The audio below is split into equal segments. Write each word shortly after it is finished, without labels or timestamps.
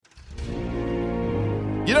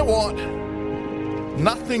You know what?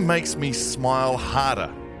 Nothing makes me smile harder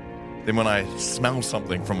than when I smell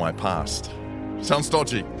something from my past. Sounds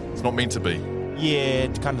dodgy. It's not meant to be. Yeah,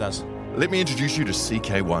 it kind of does. Let me introduce you to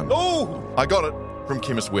CK1. Oh! I got it from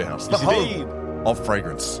Chemist Warehouse, the home of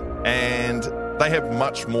fragrance. And they have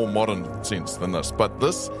much more modern sense than this. But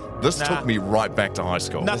this took me right back to high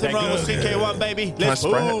school. Nothing wrong with CK1, baby. Let's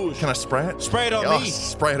push. Can I spray it? Spray it on me.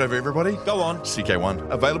 Spray it over everybody. Go on. CK1,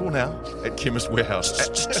 available now at Chemist Warehouse.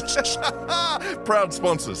 Proud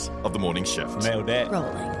sponsors of the morning shift. Nailed that.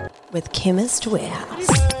 Rolling with Chemist Warehouse.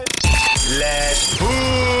 Let's push.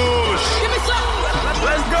 Give me some.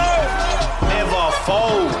 Let's go. Never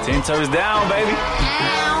fold. 10 toes down, baby.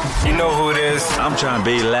 You know who it is. I'm trying to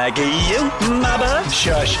be like you, my bud.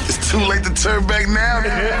 Shush. It's too late to turn back now.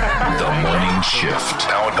 The morning shift.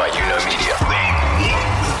 Powered by Media.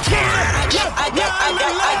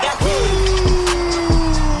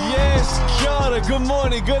 Yes, Kiara. Good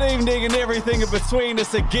morning, good evening, and everything in between.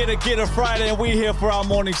 It's a Get a Friday, and we here for our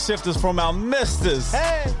morning shifters, from our misters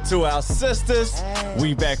to our sisters.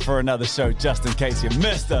 We back for another show, just in case you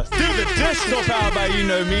missed us. Do the dish. Still powered by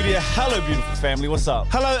Media. Hello, beautiful family. What's up?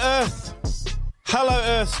 Hello, Earth. Hello,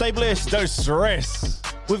 Earth. Stay blessed. Don't stress.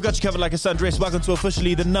 We've got you covered like a sundress. Welcome to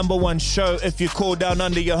officially the number one show if you call down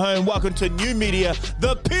under your home. Welcome to New Media,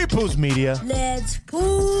 the people's media. Let's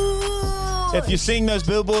push. If you're seeing those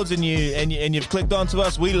billboards and you've clicked onto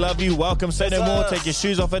us, we love you. Welcome. Say no more. Take your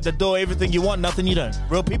shoes off at the door. Everything you want, nothing you don't.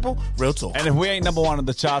 Real people, real talk. And if we ain't number one in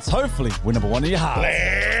the charts, hopefully we're number one in your heart.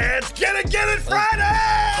 Let's get it Friday!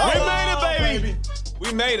 We made it, baby.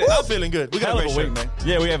 We made it. I'm feeling good. We got a great week, man.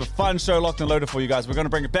 Yeah, we have a fun show locked and loaded for you guys. We're going to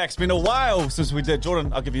bring it back. It's been a while since we did.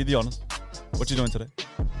 Jordan, I'll give you the honors. What you doing today?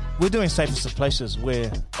 We're doing safest of places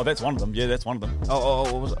where... Oh, that's one of them. Yeah, that's one of them. Oh,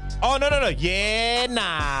 what was it? Oh, no. Yeah,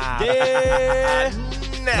 nah. Yeah,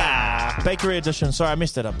 nah. Bakery edition. Sorry, I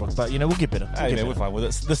messed that up, Brooke. But, we'll get better. We're fine with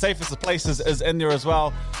it. The safest of places is in there as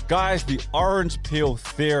well. Guys, the orange peel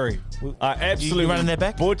theory. I absolutely running that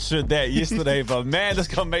back? Butchered that yesterday. But, man, this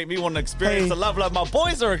going to make me want to experience the love my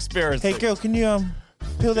boys are experiencing. Hey, girl, can you...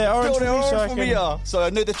 peel that orange for me, so I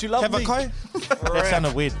know that you love me. That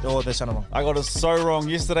sounded weird. Oh, that sounded wrong. I got it so wrong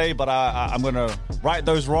yesterday, but I'm going to right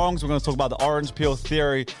those wrongs. We're going to talk about the orange peel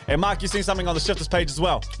theory. And Mark, you've seen something on the Shifters page as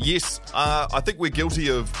well. Yes. I think we're guilty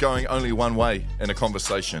of going only one way in a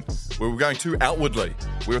conversation. We were going too outwardly.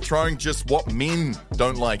 We were throwing just what men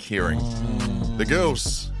don't like hearing. The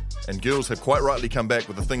girls have quite rightly come back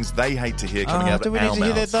with the things they hate to hear coming out of our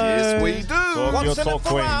mouths. Yes, we do. Talk your talk,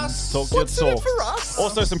 queens. Talk your talk. For us?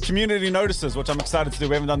 Also, some community notices, which I'm excited to do.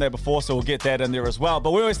 We haven't done that before, so we'll get that in there as well.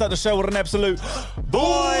 But we always start the show with an absolute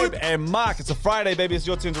vibe. And Mark, it's a Friday, baby. It's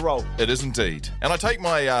your turn to roll. It is indeed. And I take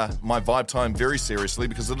my my vibe time very seriously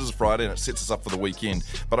because it is a Friday and it sets us up for the weekend.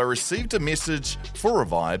 But I received a message for a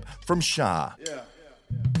vibe from Shah. Yeah.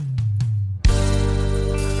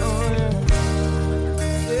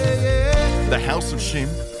 The House of Shem.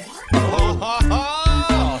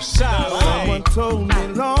 Someone told me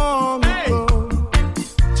long ago,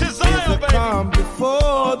 there's a calm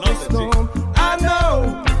before the storm. I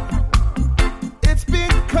know it's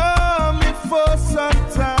been coming for some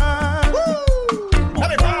time.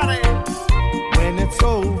 Everybody. When it's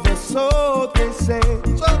over, so they say,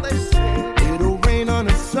 it'll rain on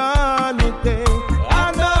a sunny day.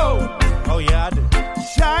 I know. Oh yeah, I do.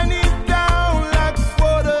 Shining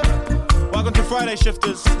Friday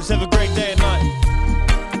shifters, let's have a great day at night.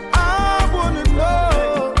 I wanna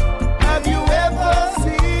know, have you ever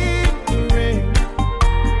seen the rain?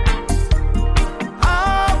 I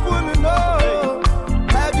wanna know,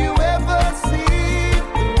 have you ever seen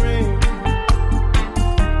the rain?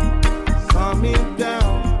 Coming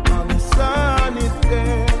down on a sunny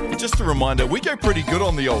day. Just a reminder, we go pretty good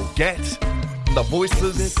on the old GAT. The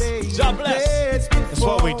voices. God bless. That's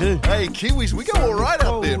what we do. Hey, Kiwis, we go all right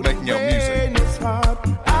out there making our music.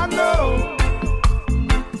 I know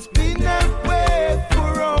it's been that way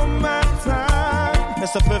for all my time.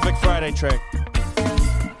 That's the perfect Friday track.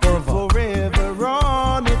 Forever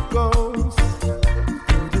on it goes.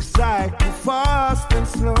 Through the cycle, fast and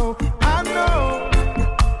slow. I know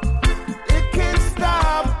it can't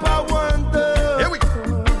stop. I wonder. Here we go.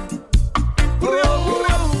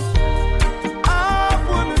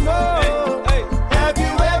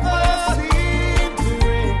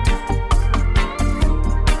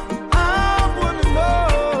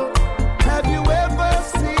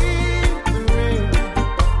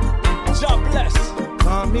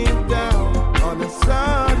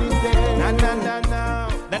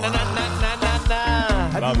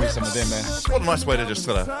 some of them, man. What a nice way to just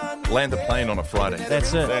sort of land the plane on a Friday.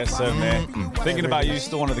 That's it, man. Thinking about you,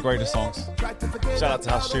 still one of the greatest songs. Shout out to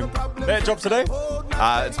Hush Tune. That dropped today?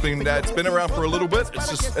 It's been around for a little bit.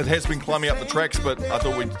 It has been climbing up the tracks, but I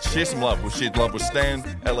thought we'd share some love. We've shared love with Stan,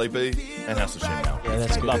 LAB, and House of Shame now. Yeah,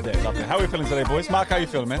 that's good. Love that. How are we feeling today, boys? Mark, how are you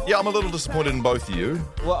feeling, man? Yeah, I'm a little disappointed in both of you.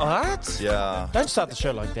 What? Yeah. Don't start the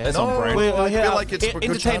show like that. That's on brand. We're I here feel like it's for good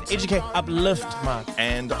entertain, chance. educate, uplift, Mark.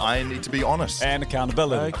 And I need to be honest. And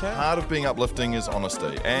accountability. Okay. Part of being uplifting is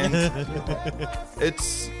honesty. And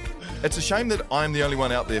it's a shame that I'm the only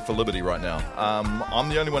one out there for liberty right now. I'm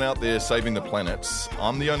the only one out there saving the planets.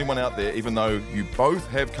 I'm the only one out there, even though you both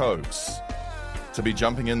have codes, to be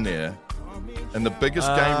jumping in there. In the biggest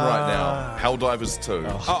game right now, Helldivers 2.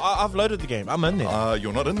 I've loaded the game. I'm in there.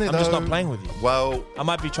 You're not in there, I'm though. just not playing with you. Well, I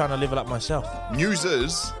might be trying to level up myself. news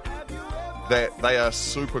is that they are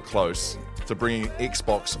super close to bringing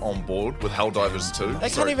Xbox on board with Helldivers 2. They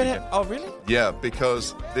can't even have... Oh, really? Yeah,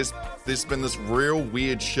 because there's been this real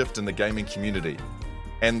weird shift in the gaming community.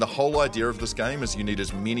 And the whole idea of this game is you need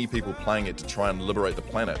as many people playing it to try and liberate the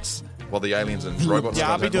planets while the aliens and robots...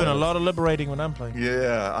 Yeah, I'll be don't doing a have lot of liberating when I'm playing.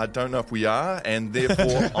 Yeah, I don't know if we are, and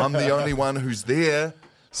therefore I'm the only one who's there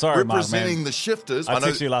Sorry, Mark, representing man. the shifters. I know-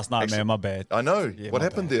 texted you last night, Actually, man. My bad. I know. Yeah, what my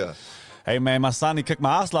happened bad. there? Hey, man, my son, he kicked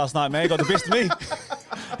my ass last night, man. He got the best of me.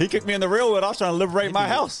 He kicked me in the real world. I was trying to liberate my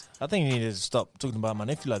house. I think you need to stop talking about my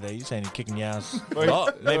nephew like that. You're saying he's kicking your ass.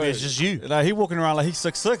 Oh, maybe it's just you. No, he walking around like he's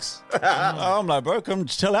 6'6". I'm like, bro, come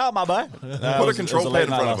chill out, my boy. Put a control pad in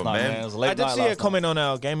front of him, man. It was a late I did night see a last night. comment on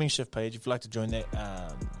our gaming shift page. If you'd like to join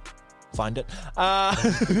that, find it.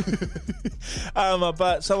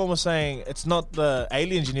 But someone was saying it's not the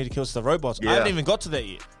aliens you need to kill, it's the robots. I Yeah. haven't even got to that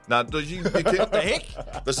yet. Now, you can, What the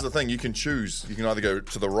heck? This is the thing. You can choose. You can either go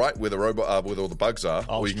to the right where the robot are, where all the bugs are,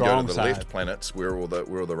 Oh, or you can go to the strong left side. planets where all the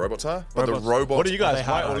robots are. But Robots. the robots. What are you guys,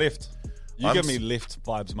 They right hard. or left? You I'm give me s- left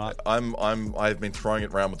vibes, Mark. I've been throwing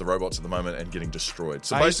it around with the robots at the moment and getting destroyed.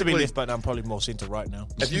 So I used to be basically, left, but I'm probably more centre right now.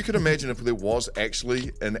 if you could imagine if there was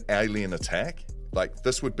actually an alien attack, like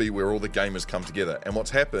this would be where all the gamers come together. And what's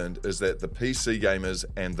happened is that the PC gamers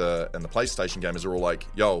and the PlayStation gamers are all like,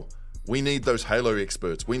 yo, we need those Halo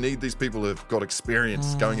experts. We need these people who've got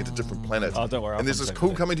experience going into different planets. Oh, don't worry, I'll And there's come this take cool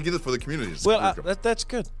that. coming together for the community. It's Well, really cool. that's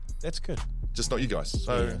good. That's good. Just not you guys.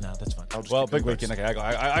 So Yeah, no, that's fine. I'll just Well, keep big doing weekend. those. Okay,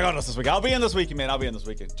 I got us this week. I'll be in this weekend, man. I'll be in this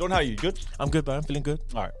weekend. Jordan, how are you? Good? I'm good, bro. I'm feeling good.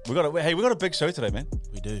 All right. We got a big show today, man.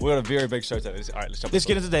 We do. We got a very big show today. All right, let's jump. Let's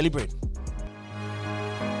get into Daily Bread.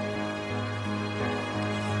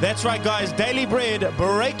 That's right, guys. Daily Bread,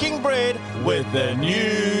 breaking bread with the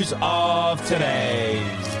news of today.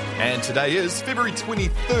 And today is February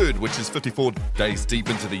 23rd, which is 54 days deep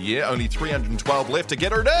into the year. Only 312 left to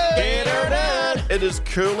get her done. Get her done. It is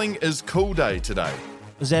Curling is Cool Day today.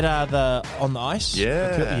 Is that the on the ice?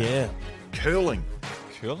 Yeah. Yeah. Curling.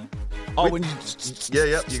 Curling? Oh, when you...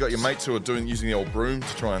 Yeah. You got your mates who are using the old broom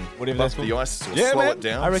to try and Whatever buff that's the called. ice or Yeah, slow man. it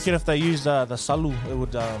down. I reckon if they used the salu, it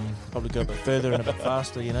would probably go a bit further and a bit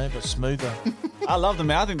faster, but smoother. I love them,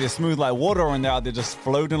 man. I think they're smooth like water and they're just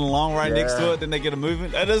floating along right next to it. Then they get a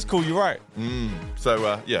movement. It is cool. You're right. So,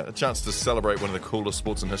 a chance to celebrate one of the coolest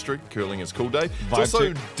sports in history. Curling is Cool Day. It's Vibe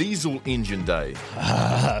also check. Diesel Engine Day.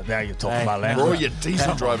 Now you're talking Hey. about For all your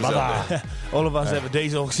diesel drivers out there. All of us have a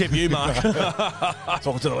diesel except you, Mark.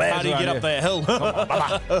 Talking to the lads. How do you get up that hill?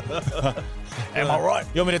 Am I right?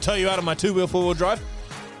 You want me to tow you out of my two-wheel four-wheel drive?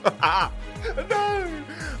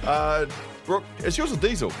 No. Brooke, is yours a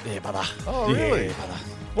diesel? Yeah, brother. Oh, really?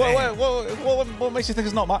 What makes you think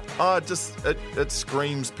it's not, Mark? It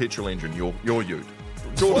screams petrol engine. Your ute.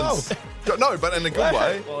 Jordan's. No, but in a good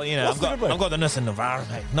way. Well, What's the good way? I've got the Nissan Navara,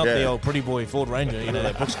 mate. Not the Yeah. old pretty boy Ford Ranger,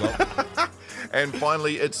 that Brooks got. And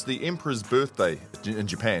finally, it's the Emperor's birthday in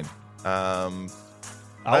Japan.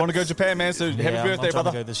 I want to go to Japan, man. So happy Yeah, I'm birthday, trying to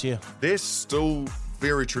brother. go this year. They're still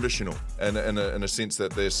very traditional in a sense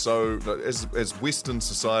that they're so, as Western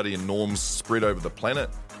society and norms spread over the planet,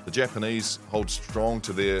 the Japanese hold strong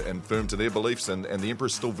to their and firm to their beliefs, and the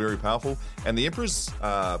Emperor's still very powerful. And the Emperor's,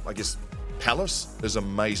 palace is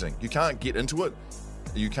amazing. You can't get into it.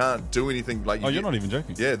 You can't do anything like. You're not even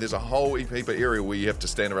joking. Yeah, there's a whole heap of area where you have to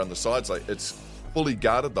stand around the sides. Like it's fully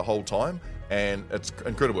guarded the whole time, and it's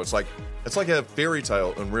incredible. It's like a fairy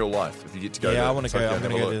tale in real life. If you get to go, Yeah, to I want to go. I'm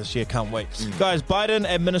going to go this year. Can't wait. Guys, Biden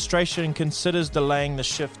administration considers delaying the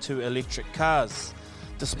shift to electric cars.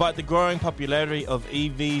 Despite the growing popularity of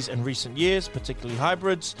EVs in recent years, particularly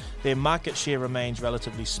hybrids, their market share remains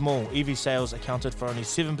relatively small. EV sales accounted for only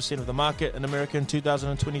 7% of the market in America in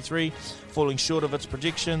 2023, falling short of its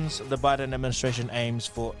projections. The Biden administration aims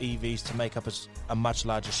for EVs to make up a much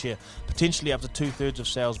larger share, potentially up to 2/3 of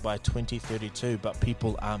sales by 2032, but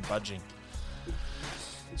people aren't budging.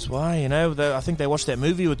 That's why, I think they watched that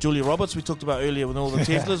movie with Julia Roberts we talked about earlier when all the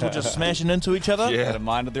Teslas were just smashing into each other. Yeah, had a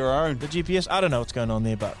mind of their own. The GPS, I don't know what's going on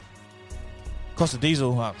there, but cost of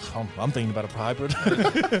diesel, I'm thinking about a hybrid.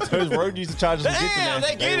 Those road user charges will get you, man.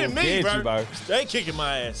 They're getting me, bro. They're kicking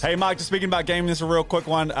my ass. Hey, Mike, just speaking about gaming, this is a real quick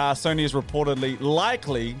one. Sony is reportedly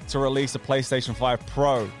likely to release a PlayStation 5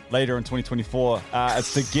 Pro later in 2024.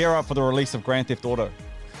 It's to gear up for the release of Grand Theft Auto,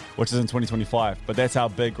 which is in 2025. But that's how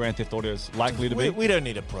big Grand Theft Auto is likely to be. We don't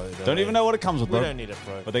need a Pro, though. Don't even know what it comes with, bro. We don't need a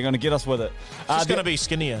Pro. But they're going to get us with it. It's just going to be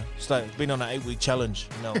skinnier. It's like been on an 8-week challenge.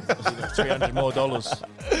 No, $300 more.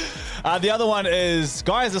 The other one is,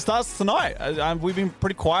 guys, it starts tonight. We've been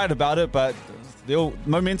pretty quiet about it, but the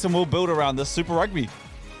momentum will build around this Super Rugby.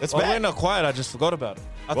 It's back. We're not quiet. I just forgot about it.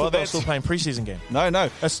 I thought they were still playing preseason game. No.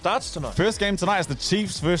 It starts tonight. First game tonight is the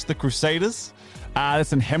Chiefs versus the Crusaders.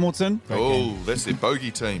 That's in Hamilton. Oh, that's their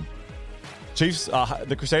bogey team. Chiefs,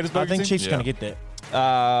 the Crusaders bogey team? I think Chiefs going to get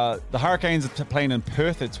that. The Hurricanes are playing in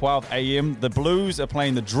Perth at 12 a.m. The Blues are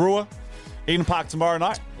playing the Drua. Eden Park tomorrow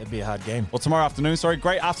night. It'd be a hard game. Or tomorrow afternoon, sorry.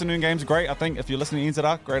 Great afternoon games, great. I think if you're listening to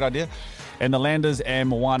NZR, great idea. And the Landers and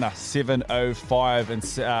Moana, 7:05 and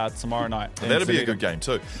tomorrow night. That'll be a good game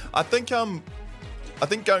too. I think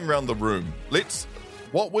going around the room,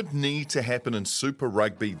 what would need to happen in Super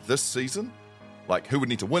Rugby this season? Like, who would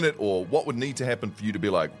need to win it, or what would need to happen for you to be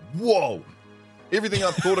like, whoa, everything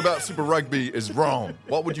I've thought about Super Rugby is wrong?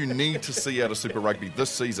 What would you need to see out of Super Rugby this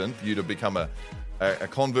season for you to become a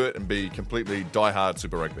convert and be completely diehard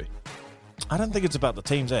Super Rugby? I don't think it's about the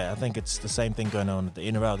teams there. I think it's the same thing going on at the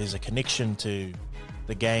NRL. There's a connection to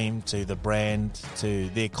the game, to the brand, to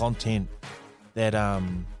their content that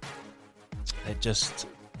it's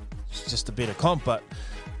just a better comp. But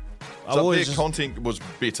so their content was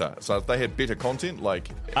better. So if they had better content, like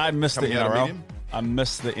I miss the NRL. I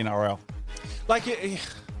miss the NRL. Like, and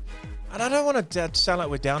I don't want to sound like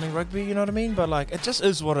we're downing rugby, you know what I mean? But like, it just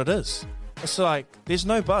is what it is. It's like there's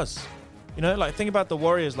no buzz, Like, think about the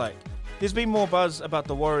Warriors. Like, there's been more buzz about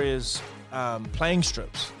the Warriors playing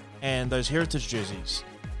strips and those heritage jerseys.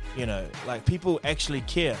 Like, people actually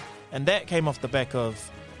care, and that came off the back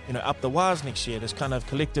of Up the Waz next year. This kind of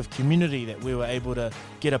collective community that we were able to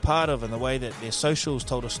get a part of, and the way that their socials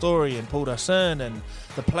told a story and pulled us in, and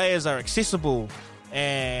the players are accessible,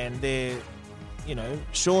 and they're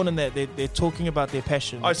Sean and that they're talking about their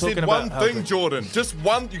passion. I said one thing, Jordan. Just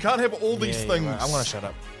one. You can't have all these things. Right. I'm going to shut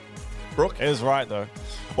up. Brooke is right though.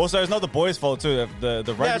 Also, it's not the boys' fault too. The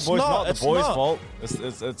rugby boys, not the boys' fault.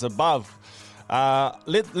 It's above.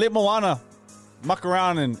 Let Moana muck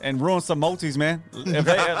around and ruin some multis, man. If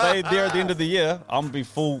they there at the end of the year, I would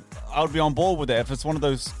be on board with that. If it's one of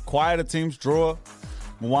those quieter teams, Drua,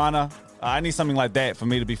 Moana. I need something like that for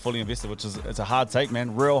me to be fully invested, it's a hard take,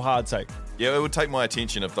 man. Real hard take. Yeah, it would take my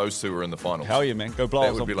attention if those two were in the finals. Hell yeah, man. Go blow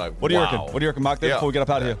That would be like, what do you reckon? What do you reckon, Mark, before we get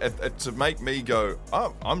up out of here? To make me go,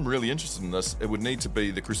 I'm really interested in this, it would need to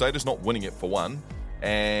be the Crusaders not winning it for one,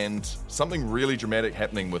 and something really dramatic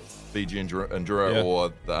happening with Fiji and Drua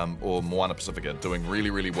or Moana Pacifica doing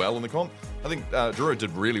really, really well in the comp. I think Drua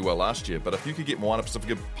did really well last year, but if you could get Moana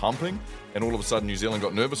Pacifica pumping, and all of a sudden New Zealand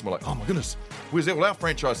got nervous, and we're like, oh my goodness, where's all our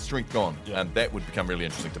franchise strength gone? Yeah. And that would become really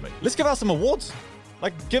interesting to me. Let's give out some awards.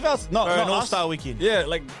 Like, give out not an All-Star weekend. Yeah,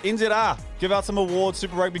 like NZR, give out some awards.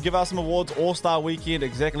 Super Rugby, give out some awards. All-Star weekend,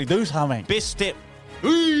 exactly. Do something. Best step.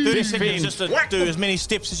 30 seconds just to do as many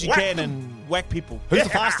steps as you can and whack people. Who's the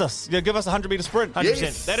fastest? Yeah, give us a 100-meter sprint. 100%.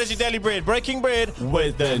 Yes. That is your Daily Bread. Breaking bread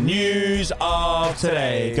with the news of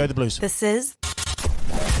today. Go the Blues. This is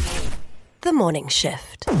The Morning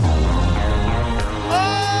Shift.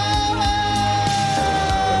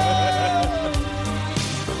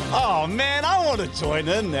 Oh, man, I want to join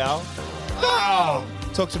in now. Oh.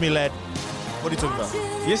 Talk to me, lad. What are you talking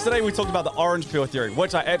about? Yesterday we talked about the orange peel theory,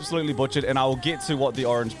 which I absolutely butchered, and I will get to what the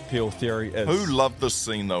orange peel theory is. Who loved this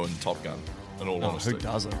scene, though, in Top Gun, in all honesty? Who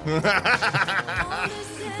doesn't?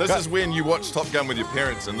 This is when you watch Top Gun with your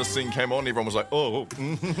parents, and this scene came on, everyone was like, oh.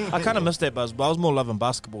 I kind of missed that buzz, but I was more loving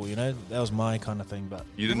basketball, That was my kind of thing. But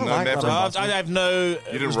you didn't know Maverick? I have no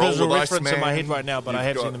visual reference in my head right now, but I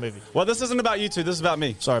have seen the movie. Well, this isn't about you two, this is about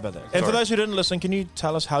me. Sorry about that. And for those who didn't listen, can you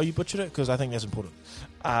tell us how you butchered it? Because I think that's important.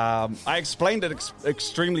 I explained it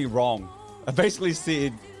extremely wrong. I basically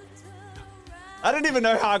said I didn't even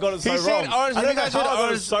know how I got it so He wrong. said orange. I Have you don't know guys how heard I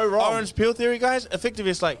got it so wrong. orange peel theory, guys? Effectively,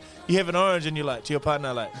 it's like you have an orange and you're like to your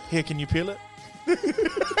partner, like, here, can you peel it?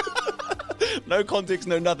 No context,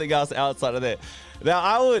 no nothing else outside of that. Now,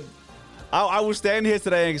 I will stand here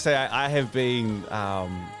today and say I have been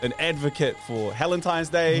an advocate for Valentine's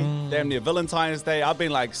Day, damn near Valentine's Day. I've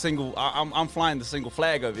been like single. I'm flying the single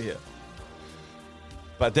flag over here.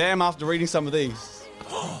 But damn, after reading some of these,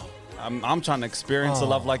 I'm trying to experience a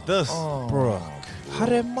love like this. Brooke.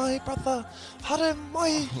 Haremai, brother.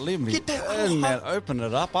 Haremai. Leave me Get that in, man. Open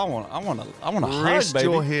it up. I want a hug, Rest baby.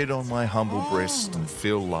 your head on my humble breast and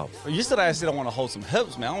feel love. Yesterday I said I want to hold some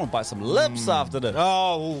hips, man. I want to bite some lips after this.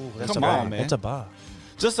 Oh, that's Come a bar. on, man. That's a bar.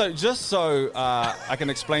 Just so I can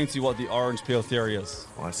explain to you what the orange peel theory is.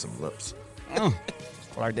 Buy some lips.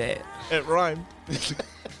 Like that. It rhymed.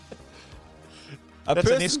 That's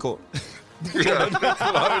an escort. Yeah, that's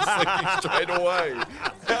what I was thinking straight away.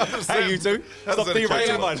 Hey, you two. Stop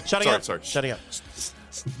derailing mine. Shutting up.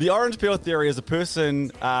 The orange peel theory is a person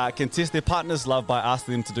can test their partner's love by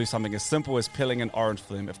asking them to do something as simple as peeling an orange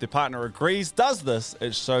for them. If their partner agrees, does this,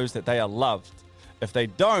 it shows that they are loved. If they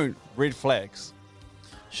don't, red flags.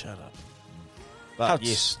 Shut up. How But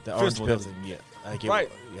yes, the first orange of all, peel that's- thing, yeah. I get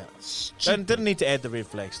Right. Yeah. Didn't need to add the red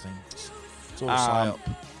flags thing. It's all a psyop.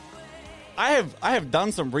 I have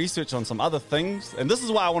done some research on some other things, and this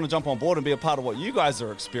is why I want to jump on board and be a part of what you guys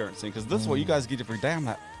are experiencing, because this is what you guys get every day. I'm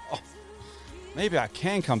like, oh, maybe I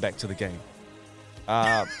can come back to the game.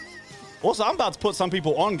 Also, I'm about to put some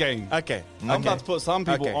people on game. Okay. I'm about to put some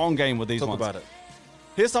people Okay. on game with these Talk ones. about it.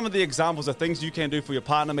 Here's some of the examples of things you can do for your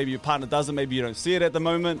partner. Maybe your partner doesn't. Maybe you don't see it at the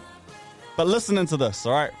moment. But listen into this,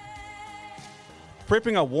 all right?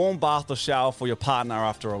 Prepping a warm bath or shower for your partner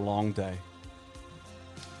after a long day.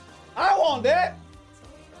 I want that.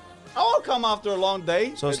 I want to come after a long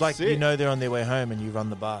day. So it's like, you know, they're on their way home and you run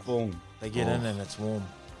the bath. Boom. They get in and it's warm.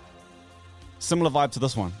 Similar vibe to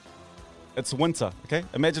this one. It's winter, okay?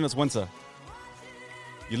 Imagine it's winter.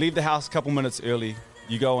 You leave the house a couple minutes early.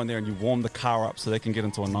 You go in there and you warm the car up so they can get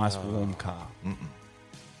into a nice warm car.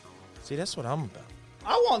 See, that's what I'm about.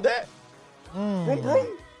 I want that. Vroom, vroom.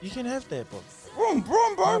 You can have that, bro. Vroom,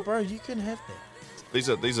 vroom, bro. Bro, you can have that.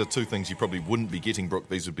 These are two things you probably wouldn't be getting, Brooke.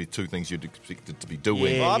 These would be two things you'd expect it to be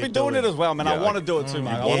doing. Yeah. Well, I've been doing it as well, man. I Yeah, want to do it too,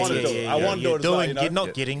 man. I want to do it. I want to do it as well. You know? You're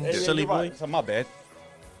not getting, silly boy. Right. So my bad.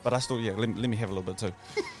 But I still, let me have a little bit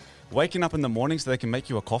too. Waking up in the morning so they can make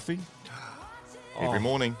you a coffee. Every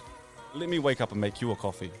morning. Let me wake up and make you a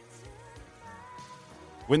coffee.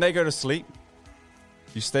 When they go to sleep,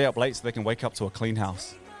 you stay up late so they can wake up to a clean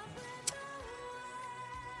house.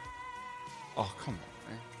 Oh, come on,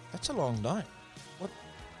 man. That's a long night. What?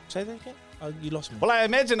 Say that again? Oh, you lost me. Well, I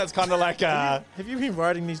imagine it's kind of like... Have you been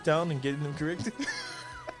writing these down and getting them corrected?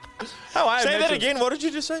 how I Say that imagine- again. What did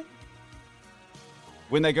you just say?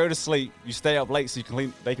 When they go to sleep, you stay up late so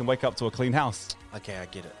they can wake up to a clean house. Okay, I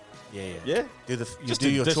get it. Yeah. Yeah? You Just do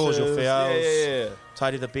your chores, your dishes. fouls, Yeah.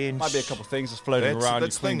 tidy the bench. Might be a couple of things just floating around. You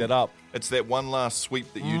the cleaned thing. it up. It's that one last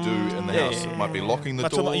sweep that you do in the house. It might be locking the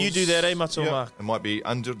Matuma, doors. you do that, eh, Matuma? It might be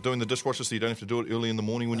doing the dishwasher so you don't have to do it early in the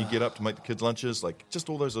morning when you get up to make the kids' lunches. Like, just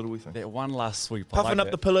all those little wee things. That one last sweep. I Puffing like up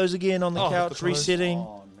that. the pillows again on the couch, the pillows. resetting.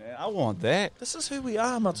 Oh, man. I want that. This is who we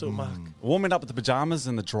are, Matuma. Warming up with the pajamas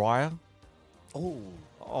in the dryer.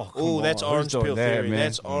 Oh, that's Who's orange doing peel that, theory. man?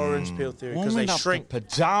 That's orange peel theory because they Warming up shrink. the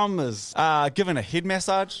pajamas. Giving a head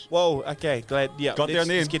massage. Whoa, okay, glad. Yeah, Got there on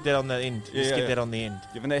the let's end. get that on the end. Let's Yeah, get yeah. that on the end.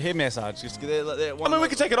 Giving that head massage. Just get that I one. mean, we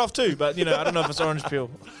could take it off too, but you know, I don't know if it's orange peel.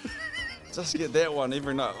 Just get that one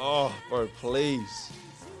every night. Oh, bro, please.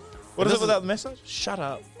 What And is this it without the massage? Shut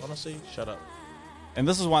up. Honestly, shut up. And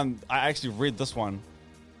this is one, I actually read this one.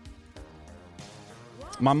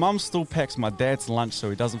 My mum still packs my dad's lunch so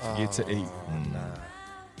he doesn't forget to eat.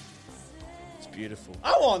 It's beautiful.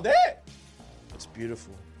 I want that. It's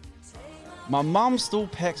beautiful. My mum still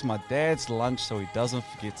packs my dad's lunch so he doesn't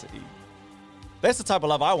forget to eat. That's the type of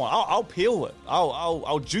love I want. I'll peel it.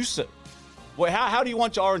 I'll juice it. Wait, how do you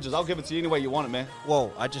want your oranges? I'll give it to you any way you want it, man.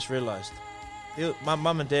 Whoa, I just realized. My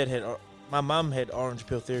mum and dad had... My mum had orange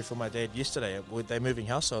peel theory for my dad yesterday. They're moving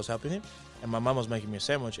house, so I was helping him. And my mum was making me a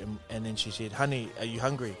sandwich. And then she said, honey, are you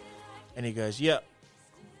hungry? And he goes, yeah.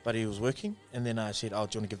 But he was working. And then I said, oh,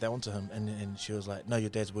 do you want to give that one to him? And she was like, no, your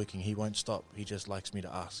dad's working. He won't stop. He just likes me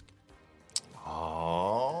to ask.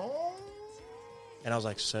 Oh. And I was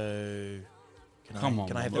like, so... Come on,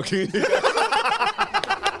 Can I have Mama. that?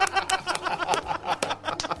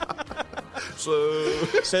 So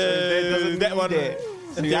So that one... that.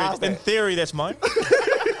 In theory, that's mine.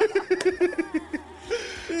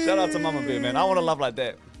 Shout out to Mama Bear, man. I want a love like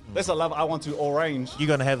that. That's a love I want to arrange. You're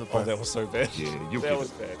going to have it, bro. Oh, that was so bad. yeah, you'll That get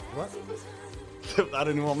was it. bad. What? I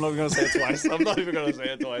don't know. I'm not even going to say it twice. I'm not even going to say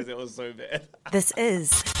it twice. It was so bad. This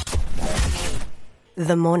is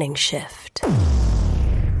The Morning Shift.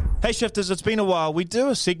 Hey shifters, it's been a while. We do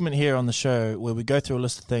a segment here on the show where we go through a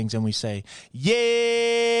list of things and we say,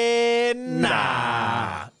 yeah,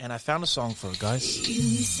 nah. And I found a song for it, guys.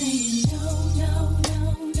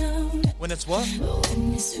 When it's what?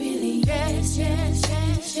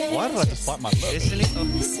 Why did I just bite my lip?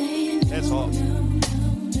 That's hot.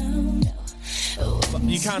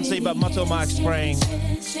 You can't see, but Mato Mark's spraying,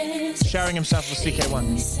 showering himself with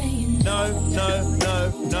CK1. No.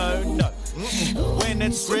 When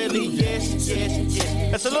it's really yes.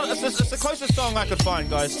 It's the closest song I could find,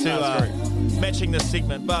 guys, to matching this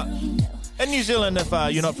segment. But in New Zealand, if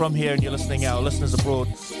you're not from here and you're listening, our listeners abroad,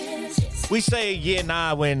 we say yeah,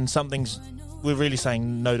 nah when we're really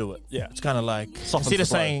saying no to it. Yeah. It's kind of like, instead of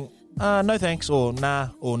saying no thanks or nah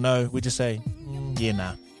or no, we just say yeah,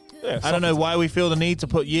 nah. Yeah, I don't know why we feel the need to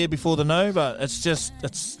put yeah before the no, but it's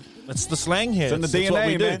the slang here. It's in the DNA, what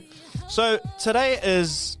we do. man. So today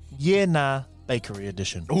is yeah, nah bakery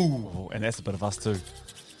edition. Ooh, and that's a bit of us too.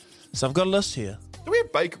 So I've got a list here. Do we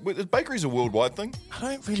have is bakeries a worldwide thing? I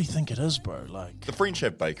don't really think it is, bro. Like The French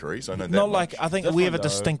have bakeries. I know that. not much. like I think we have a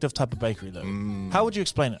distinctive type of bakery though. How would you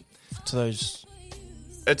explain it to those?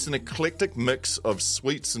 It's an eclectic mix of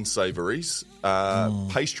sweets and savouries,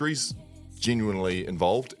 pastries genuinely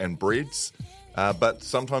involved, and breads. But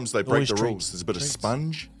sometimes they break Always the treats. rules. There's a bit of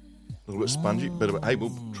sponge, a little bit spongy. Hey,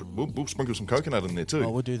 we'll sprinkle some coconut in there too. Oh,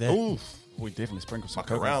 we'll do that. Ooh, We definitely sprinkle some fuck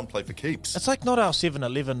coconut. around, play for keeps. It's like not our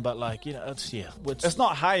 7-Eleven, but like it's It's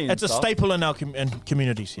not high. It's a staple in our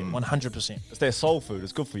communities here, 100%. It's their soul food.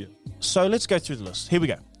 It's good for you. So let's go through the list. Here we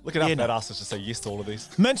go. Looking up Yeah, at nah. us, let's just say yes to all of these.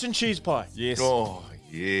 Mince and cheese pie. Yes. Oh,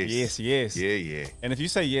 yes. Yes. Yeah. And if you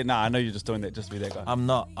say yeah, nah, I know you're just doing that just to be that guy. I'm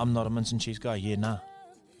not a mince and cheese guy. Yeah, nah.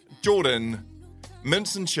 Jordan,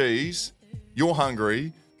 mince and cheese, you're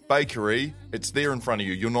hungry, bakery, it's there in front of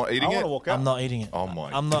you. You're not I eating want it? to walk out. I'm not eating it. Oh,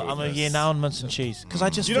 my I'm a goodness. yeah now on mince and cheese because I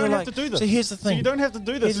just You feel don't like, have to do this. So here's the thing. You don't have to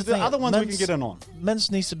do this. Here's There's the other ones we can Mince- get in on.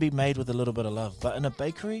 Mince needs to be made with a little bit of love, but in a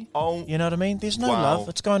bakery, Oh, you know what I mean? There's no wow. love.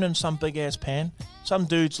 It's going in some big ass pan. Some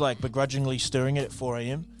dude's like begrudgingly stirring it at 4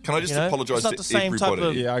 a.m. Can I just You know? apologise It's not to the same type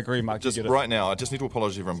everybody? of. Yeah, I agree, Mike. Just you get it. right now, I just need to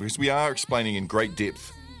apologise to everyone because we are explaining in great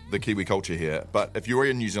depth the Kiwi culture here. But if you're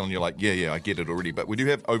in New Zealand, you're like, yeah, I get it already. But we do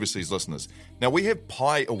have overseas listeners. Now, we have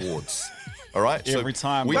pie awards, all right? Every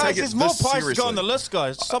time. We Guys, take it there's more this pies to seriously. go on the list,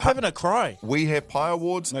 guys. Stop having a cry. We have pie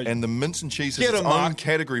awards, No, and the mince and cheese has Get its 'em, own Mark.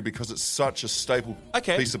 category because it's such a staple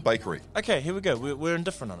Okay. piece of bakery. Okay, here we go. We're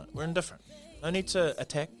indifferent on it. We're indifferent. No need to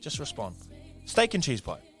attack. Just respond. Steak and cheese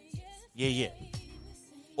pie. Yeah.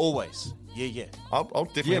 Always. Yeah. I'll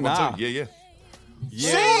definitely Yeah, have one nah. too. Yeah.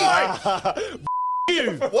 Yeah.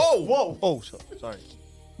 You. Whoa! Oh, sorry.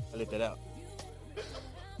 I left that out.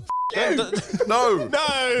 No!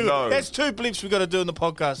 No. That's 2 bleeps we got to do in the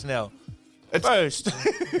podcast now. First.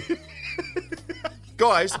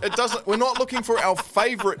 Guys, it doesn't. We're not looking for our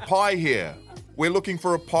favourite pie here. We're looking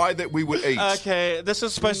for a pie that we would eat. Okay, this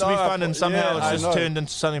is supposed to be No, fun, and somehow yeah, I it's just know. turned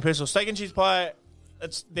into something personal. Steak and cheese pie,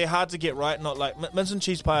 they're hard to get right. Not like mince and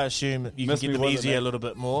cheese pie. I assume you can Miss get me them with it, easier mate. a little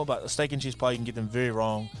bit more, but the steak and cheese pie you can get them very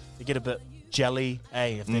wrong. They get a bit jelly,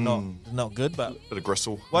 if they're not good. But Bit of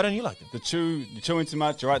gristle. why don't you like them? You're chewing too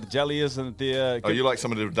much. You're right. The jelly isn't there. Oh, you like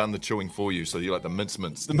somebody to have done the chewing for you, so you like the mince.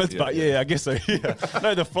 the mince part. Yeah, I guess so. Yeah.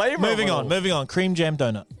 No, the flavor. Moving of it all. on. Cream jam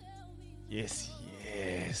donut. Yes.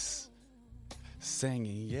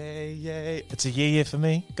 Singing, yay. It's a yeah for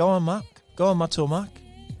me. Go on, Mark. Go on, Matua Mark.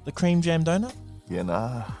 The cream jam donut. Yeah,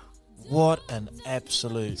 nah. What an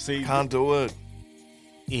absolute See, Can't do it.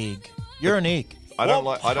 egg. You're an egg. I don't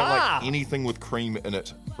like anything with cream in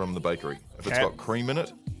it from the bakery. If it's Okay. got cream in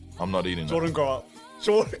it, I'm not eating Jordan, it. go up.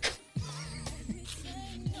 Jordan.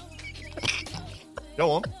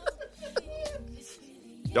 Go on.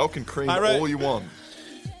 Y'all can cream I wrote- all you want.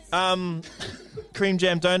 Cream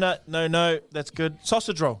jam donut. No, that's good.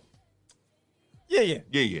 Sausage roll. Yeah.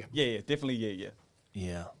 Yeah. Definitely yeah.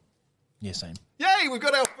 Yeah, same. Yay, we've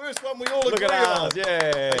got our first one we all Look agree at on. us.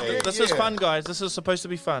 Yeah. This is fun, guys. This is supposed to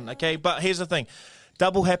be fun, okay? But here's the thing.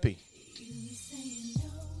 Double happy.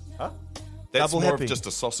 That's Double more happy. of just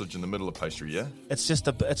a sausage in the middle of pastry, yeah?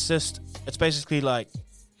 It's basically like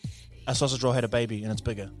a sausage roll had a baby and it's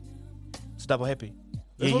bigger. It's double happy.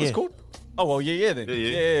 That's what it's called? Oh, well, yeah then. Yeah.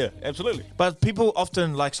 Yeah, absolutely. But people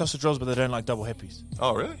often like sausage rolls, but they don't like double happies.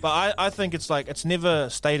 Oh, really? But I think it's like, it's never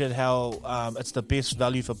stated how it's the best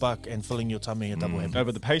value for buck and filling your tummy a double happy. No,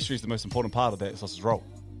 but the pastry is the most important part of that sausage roll.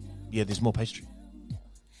 Yeah, there's more pastry.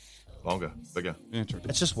 Longer, bigger, Yeah, true.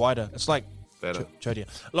 It's just wider. It's like better. chodia.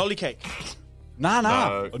 Lolly cake. Nah.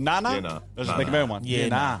 No. Nah. Yeah, nah. Let's Nah, just make a nah. better one. Yeah,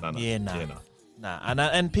 nah. No, no. Yeah, nah. Yeah, no. Nah.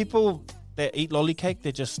 And people that eat lolly cake,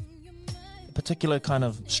 they're just a particular kind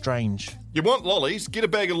of strange. You want lollies? Get a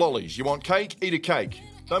bag of lollies. You want cake? Eat a cake.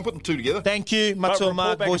 Don't put them two together. Thank you, But Matua report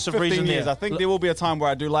Mark, back in voice of 15 reason years, there. I think there will be a time where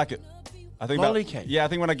I do like it. I think Lolly cake? Yeah, I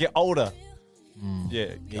think when I get older.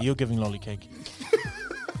 Yeah, Yeah, you're giving lolly cake.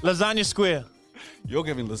 Lasagna square. you're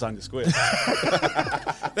giving lasagna square.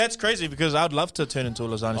 That's crazy because I'd love to turn into a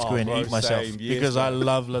lasagna square and bro, eat myself same. Yes, because bro. I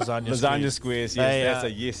love lasagna lasagna squares. squares, yes, They, that's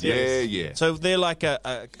a yes. Yeah. So they're like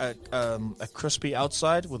a crispy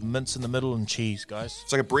outside with mince in the middle and cheese, guys.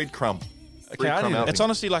 It's like a breadcrumb. I need it. It's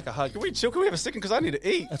honestly like a hug. Can we chill? Can we have a second? Because I need to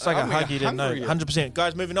eat. It's like I'm a hug you didn't know. hungry. 100%.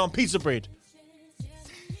 Guys, moving on. Pizza bread.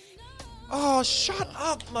 Oh, shut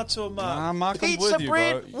up, Matua Mark. Nah, Mark, I'm Pizza with you,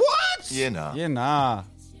 bread? bro. What? Yeah, nah. Yeah, nah.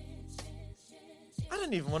 I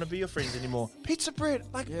don't even want to be your friends anymore. Pizza bread,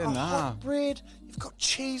 like Yeah, a nah. hot bread. You've got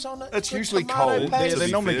cheese on it. It's good usually tomato cold. paste. They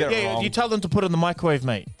normally get it Yeah, wrong. you tell them to put it in the microwave,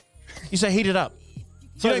 mate. You say heat it up.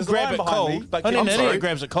 So You there's don't a grab line it behind me, cold. but Only I'm an sorry. idiot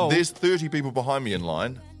grabs it cold. There's 30 people behind me in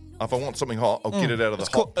line. If I want something hot, I'll get it out of the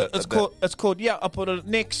hot pit. It's called. Yeah, I'll put it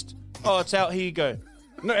next. Oh, it's out. Here you go.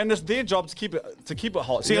 No, and it's their job to keep it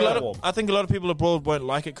hot. See, warm. I think a lot of people abroad won't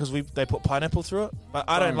like it because they put pineapple through it. But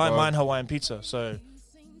I don't like mine Hawaiian pizza. So,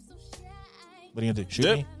 what are you gonna do?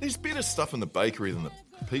 Shoot me? There's better stuff in the bakery than the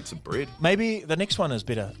pizza bread. Maybe the next one is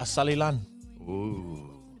better. A salilan. Ooh.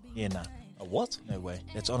 Yeah, nah. A what? No way.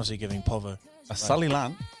 It's honestly giving povo. A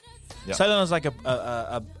salilan? Yeah. Salilan is like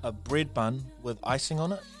a bread bun with icing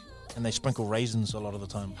on it, and they sprinkle raisins a lot of the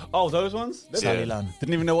time. Oh, those ones? Salilan.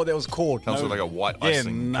 Didn't even know what that was called. Comes No. with like a white Yeah,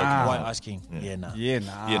 icing. nah. White ice cream. Yeah, nah. Yeah,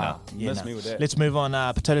 nah. Yeah, nah. Yeah, Miss nah. me with that. Let's move on.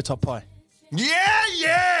 Potato top pie.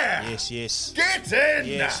 Yeah! Yes. Get in!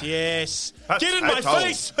 Yes. Get in my Potato.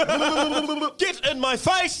 face! Get in my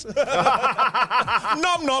face!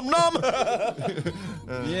 Nom nom nom!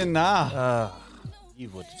 Yeah, nah. You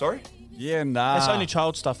would. Sorry? Yeah, nah. That's only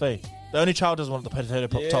child stuff, eh? The only child doesn't want the potato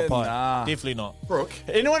top pie. nah. Definitely not. Brooke.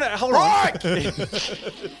 Anyone? Hold on.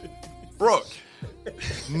 Brooke.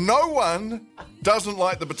 No one doesn't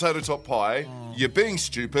like the potato top pie. You're being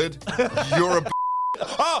stupid. You're a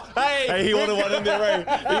Oh, Hey, he wanted one in there,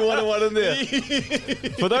 Ray. He wanted one in there.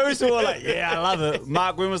 For those who are like, yeah, I love it.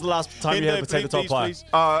 Mark, when was the last time you had a potato top pie?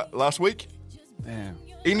 last week. Damn.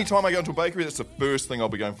 Anytime I go into a bakery, that's the first thing I'll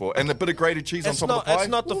be going for. And a bit of grated cheese on It's top not, of the pie. it's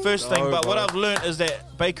not the first thing, but what bro. I've learned is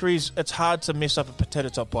that bakeries, it's hard to mess up a potato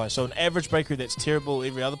top pie. So an average bakery that's terrible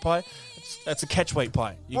every other pie, it's a catch weight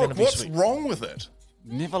pie. You're Brooke, going to be what's sweet. wrong with it?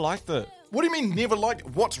 Never liked it. What do you mean never liked it?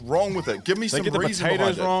 What's wrong with it? Give me They some get the reason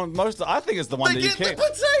potatoes behind wrong. I think it's the it. one They that you get the can't.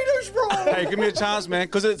 potatoes wrong. Hey, give me a chance, man,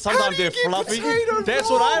 because sometimes do you they're get fluffy. potatoes That's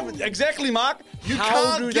wrong? what I exactly, Mark. You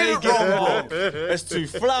How can't do get they it get it wrong. wrong? It's too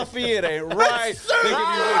fluffy. It ain't right. They give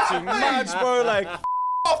you way too much, bro. Like,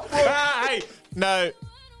 Hey, no,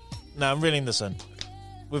 I'm reeling this in.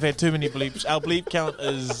 We've had too many bleeps. Our bleep count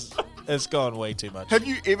is gone way too much. Have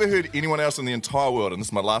you ever heard anyone else in the entire world, and this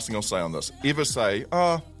is my last thing I'll say on this, ever say,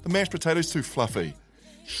 the mashed potato's too fluffy?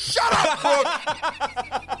 Shut up, Brooke!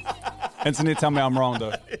 internet, tell me I'm wrong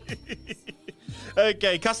though.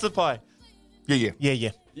 Okay, custard pie. Yeah.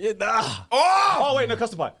 Yeah. Yeah, nah. Oh! Wait, no,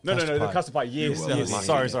 custard pie. No, Custard the pie. custard pie. Yes, You were yes.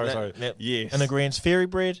 lucky. Sorry. Yes. And the greens, fairy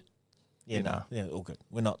bread. Yeah, nah. Yeah, all good.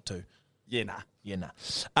 We're not too. Yeah, nah. Yeah,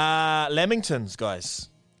 nah. Lamingtons, guys.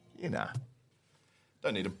 Yeah, nah.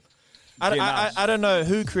 Don't need them. I don't know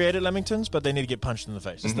who created Lamingtons, but they need to get punched in the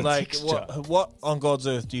face. Like, texture. what on God's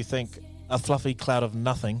earth do you think a fluffy cloud of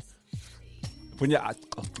nothing? When you,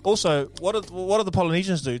 Also, what do the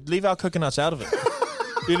Polynesians do? Leave our coconuts out of it.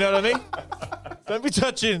 You know what I mean? Don't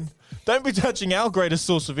be touching our greatest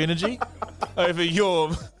source of energy over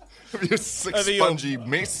your Your sick Over your- spongy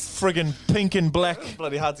mess. friggin' pink and black.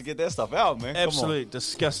 bloody hard to get that stuff out, man. Come on. Absolutely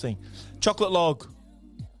disgusting. Chocolate log.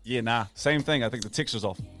 Yeah, nah. Same thing. I think the texture's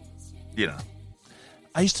off. Yeah, nah.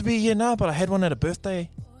 I used to be but I had one at a birthday,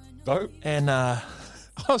 Dope. and I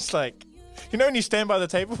was like, you know, when you stand by the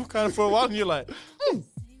table kind of for a while, and you're like, you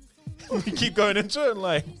keep going into it, and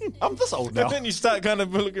like, I'm this old now. and then you start kind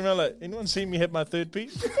of looking around like, anyone seen me hit my third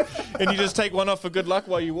piece? And you just take one off for good luck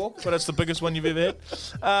while you walk, but it's the biggest one you've ever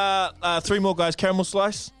had. 3 more guys. Caramel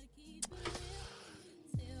slice.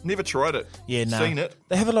 Never tried it. Yeah, nah. Seen it.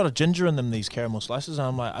 They have a lot of ginger in them, these caramel slices, and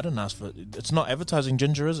I'm like, I didn't ask for it. It's not advertising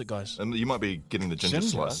ginger, is it, guys? And you might be getting the ginger Ginger?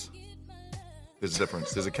 slice. There's a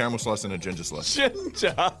difference. There's a caramel slice and a ginger slice.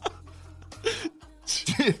 Ginger.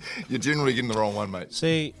 You're generally getting the wrong one, mate.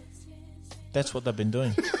 See, that's what they've been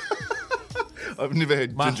doing. I've never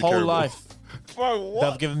had My ginger whole caramel. life, Bro, what?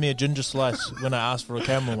 they've given me a ginger slice when I asked for a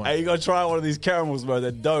caramel one. Hey, you gotta try one of these caramels, bro.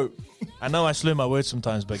 They're dope. I know I slur my words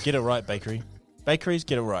sometimes, but get it right, bakery. Bakeries,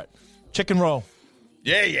 get it right. Chicken roll.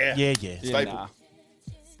 Yeah. Yeah. Staple. Nah.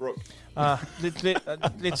 Brooke.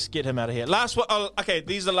 Let's get him out of here. Last one. Oh, okay,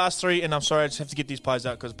 these are the last three, and I'm sorry, I just have to get these pies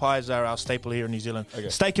out because pies are our staple here in New Zealand. Okay.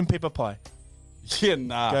 Steak and pepper pie. Yeah,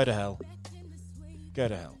 nah. Go to hell. Go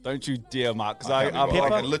to hell. Don't you dare, Mark. Because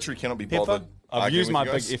I literally cannot be bothered. I've used my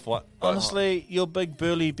big guys. F word. Honestly, your big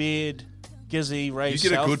burly beard, Gizzy, Ray You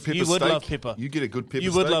get a South, good pepper you would steak. love pepper. You get a good pepper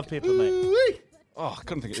You steak. would love pepper, mate. Oh, I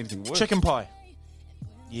couldn't think of anything worse. Chicken pie.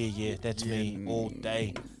 Yeah, that's me all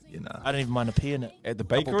day. You know. I don't even mind a pea in it. At the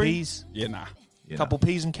bakery? Couple peas. Yeah, nah. Couple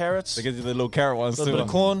peas and carrots. They give you the little carrot ones Little too. bit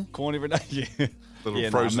of corn. Corn every day. Yeah. Little Yeah,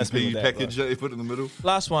 nah, frozen miss me pea with that, package that you put in the middle.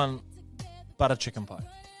 Last one, butter chicken pie.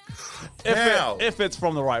 Now. If it's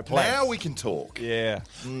from the right place. Now we can talk. Yeah.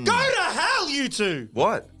 Go to hell, you two!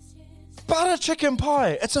 What? Butter chicken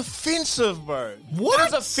pie. It's offensive, bro. What?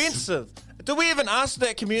 It's offensive. Do we even ask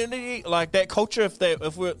that community, like that culture, if they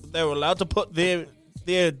were allowed to put their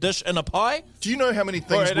dish in a pie? Do you know how many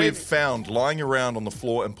things Bro, we've found lying around on the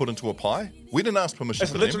floor and put into a pie? We didn't ask permission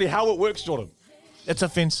It's for literally them. how it works, Jordan. It's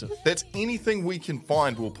offensive. That's anything we can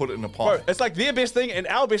find, we'll put it in a pie. Bro, it's like their best thing and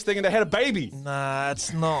our best thing, and they had a baby. Nah,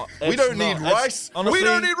 it's not. We don't need It's- rice. honestly, We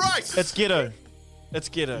don't need rice. It's ghetto. It's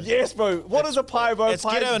ghetto. Yes, bro. What is a pie, bro? It's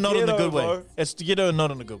Pie's ghetto and not in a good way. bro. It's ghetto and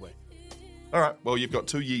not in a good way. All right, well, you've got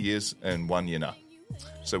 2 years and 1 year now.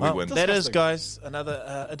 So we Well, win. that is, Disgusting. guys,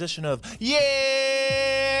 another edition of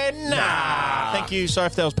Yeah Nah. Thank you. Sorry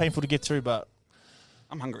if that was painful to get through, but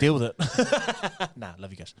I'm hungry. deal with it. Nah,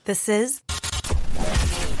 love you guys. This is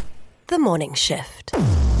The Morning Shift.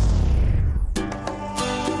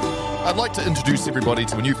 I'd like to introduce everybody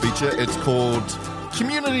to a new feature. It's called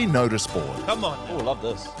Community Notice Board. Come on. Oh, love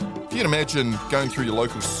this. If you can imagine going through your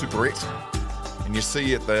local superette and you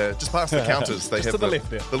see at the just past the counters, they Just have to the left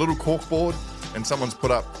there. the little cork board, and someone's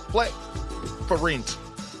put up flat for rent.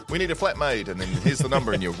 We need a flat made, and then here's the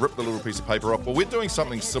number, and you rip the little piece of paper off. Well, we're doing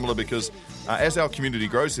something similar because as our community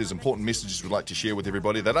grows, there's important messages we'd like to share with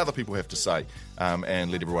everybody that other people have to say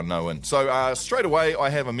and let everyone know. And so straight away, I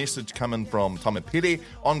have a message coming from Tamepere.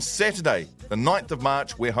 On Saturday, the 9th of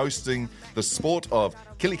March, we're hosting the sport of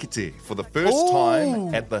Kilikiti for the first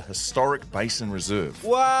time at the historic Basin Reserve.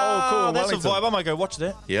 Wow. Oh, cool. That's Wellington. a vibe. I might go watch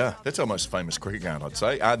that. Yeah, that's our most famous cricket ground, I'd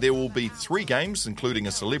say. There will be 3 games, including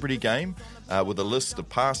a celebrity game with a list of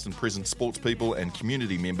past and present sports people and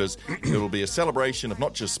community members. It will be a celebration of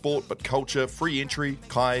not just sport, but culture, free entry,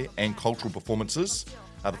 kai, and cultural performances.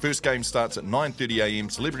 The first game starts at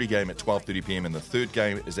 9:30am, celebrity game at 12:30pm, and the third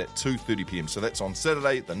game is at 2:30pm. So that's on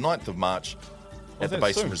Saturday, the 9th of March at the that's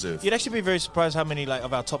Basin soon. Reserve. You'd actually be very surprised how many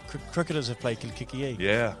of our top cricketers have played Kilikiki.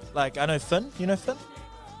 Yeah. Like, I know Finn. You know Finn?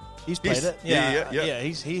 He's played Yes. it. Yeah.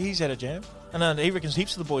 He's had a jam. And he reckons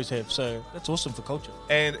heaps of the boys have. So that's awesome for culture.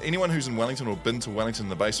 And anyone who's in Wellington or been to Wellington,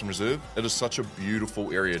 the Basin Reserve, it is such a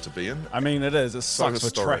beautiful area to be in. I mean, it is. It So sucks for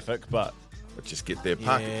historic. traffic, but But just get there,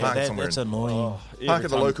 park Yeah, somewhere. that's annoying. Park at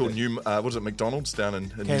the every local time- new, what is it, McDonald's down in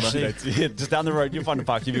KFC. Newmarket. Yeah, just down the road, you'll find a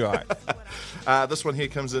park. You'll be all right. This one here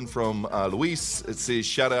comes in from Luis. It says,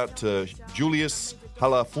 shout out to Julius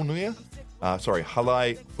Halafunua.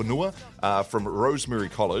 Halai Funua from Rosemary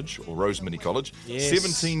College, or Rosemary College. Yes.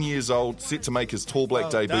 17 years old, set to make his Tall Black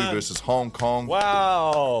Well debut done. versus Hong Kong.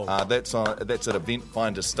 Wow. That's at Event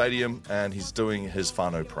Finder Stadium, and he's doing his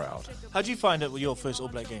whānau proud. How'd you find it with your first All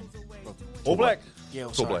Black game? Rob? All Black. Yeah,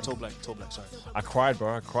 Tall sorry, Black. Tall Black, sorry. I cried,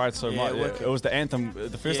 bro. I cried so Yeah, much. wicked. It was the anthem.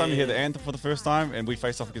 The first time you hear the anthem for the first time, and we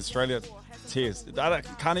faced off against Australia, tears.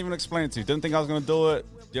 Can't even explain it to you. Didn't think I was going to do it.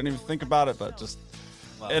 Didn't even think about it, but just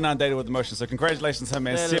inundated with emotion. So congratulations to him,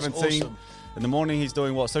 man. That is 17. awesome. In the morning, he's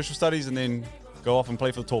doing what? Social studies, and then go off and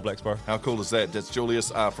play for the Tall Blacks, bro. How cool is that? That's Julius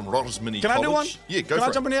from Rosemary Can College. I do one? Yeah, go Can for I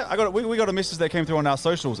it. jump in here? We got a message that came through on our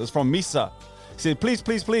socials. It's from Misa. He said,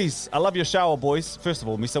 please, I love your shower, boys. First of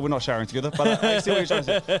all, Misa, we're not showering together, but I see what you're trying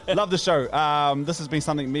to say. Love the show. This has been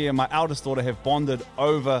something me and my eldest daughter have bonded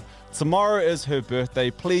over. Tomorrow is her birthday.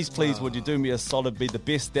 Please, would you do me a solid, be the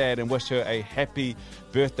best dad, and wish her a happy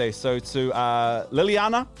birthday. So to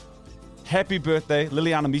Liliana, happy birthday.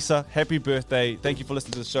 Liliana Misa, happy birthday. Thank you for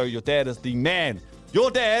listening to the show. Your dad is the man. Your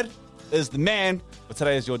dad is the man. But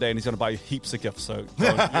today is your day, and he's going to buy you heaps of gifts. So go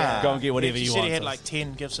and get whatever He you said want. he had like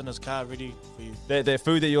 10 gifts in his car ready for you. That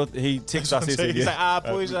food that he texts us. He's like,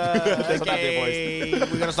 boys, That's what I okay, we're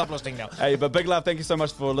going to stop listening now. Hey, but big love. Thank you so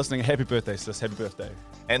much for listening. Happy birthday, sis. Happy birthday.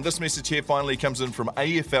 And this message here finally comes in from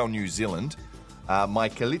AFL New Zealand.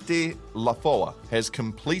 Maikelete Lafoa has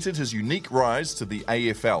completed his unique rise to the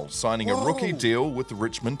AFL, signing a rookie deal with the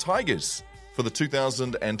Richmond Tigers. for the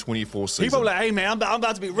 2024 season. People are like, hey, man, I'm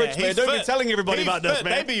about to be rich, man. Don't be telling everybody about this,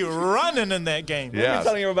 man. They be running in that game. Yeah. Don't be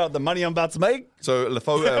telling everybody about the money I'm about to make. So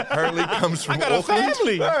Lefau apparently comes from Auckland.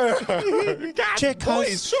 Family. Check,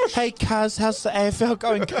 cuz. Hey, cuz, how's the AFL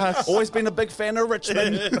going, cuz? Always been a big fan of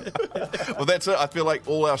Richmond. Well, that's it. I feel like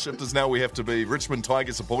all our shifters now, we have to be Richmond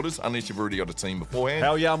Tiger supporters, unless you've already got a team beforehand.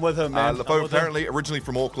 Hell yeah, I'm with him, man. Lefau apparently originally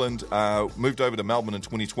from Auckland, moved over to Melbourne in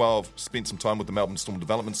 2012, spent some time with the Melbourne Storm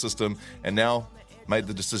development system, and now made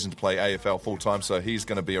the decision to play AFL full-time, so he's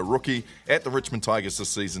going to be a rookie at the Richmond Tigers this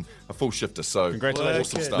season, a full shifter. So congratulations.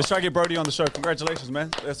 Awesome stuff. Let's try to get Brody on the show. Congratulations, man.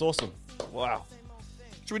 That's awesome. Wow.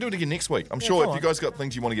 Should we do it again next week? I'm sure if you guys got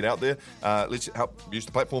things you want to get out there, let's help use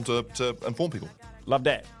the platform to inform people. Love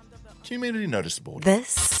that. Community notice board.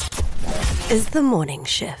 This is The Morning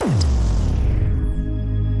Shift.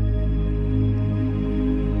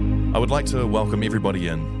 I would like to welcome everybody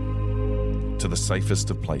in to the safest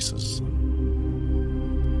of places.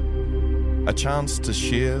 A chance to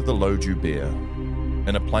share the load you bear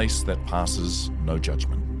in a place that passes no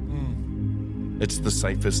judgment. It's the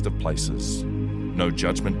safest of places. No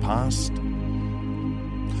judgment passed.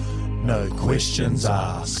 No questions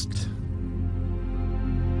asked.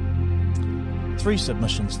 3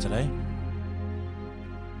 submissions today.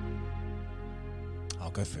 I'll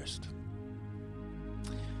go first.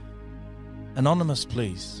 Anonymous,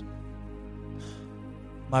 please.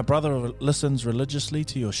 My brother listens religiously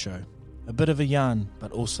to your show. A bit of a yarn,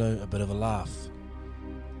 but also a bit of a laugh.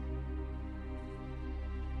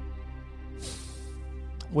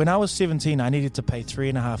 When I was 17, I needed to pay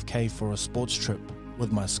 $3.5K for a sports trip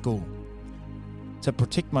with my school. To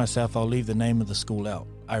protect myself, I'll leave the name of the school out.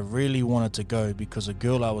 I really wanted to go because a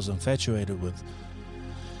girl I was infatuated with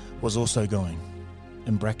was also going.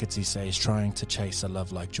 In brackets, he says, trying to chase a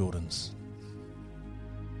love like Jordan's.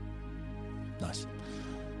 Nice.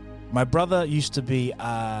 My brother used to be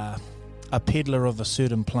a peddler of a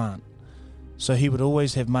certain plant, so he would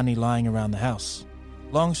always have money lying around the house.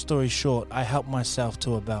 Long story short, I helped myself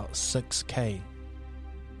to about 6K.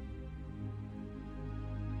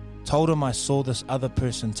 Told him I saw this other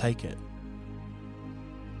person take it.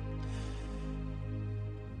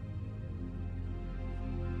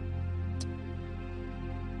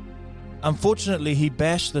 Unfortunately, he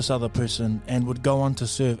bashed this other person and would go on to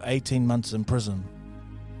serve 18 months in prison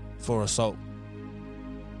for assault.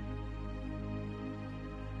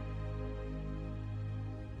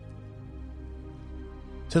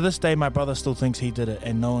 To this day, my brother still thinks he did it,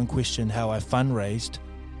 and no one questioned how I fundraised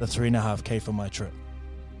the $3.5K for my trip.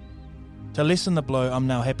 To lessen the blow, I'm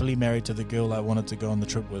now happily married to the girl I wanted to go on the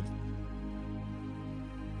trip with.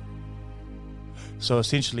 So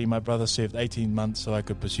essentially, my brother served 18 months so I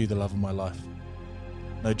could pursue the love of my life.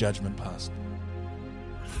 No judgment passed.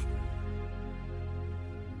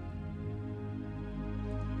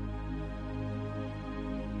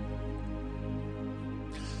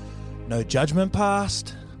 No judgment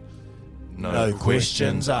passed. No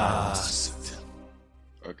questions asked.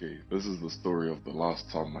 Okay, this is the story of the last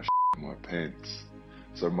time I shit my pants.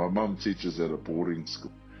 So my mum teaches at a boarding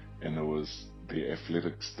school, and it was the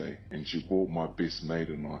athletics day, and she brought my best mate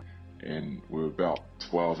and I, and we were about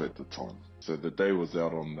 12 at the time. So the day was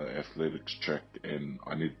out on the athletics track, and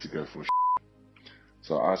I needed to go for a shit.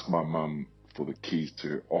 So I asked my mum for the keys to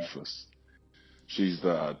her office. She's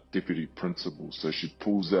the deputy principal, so she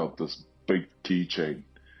pulls out this big keychain,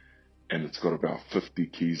 and it's got about 50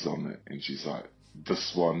 keys on it, and she's like,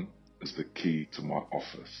 this one is the key to my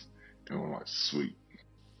office. And we're like, sweet.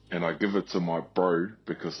 And I give it to my bro,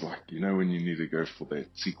 because like, you know when you need to go for that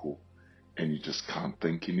sequel and you just can't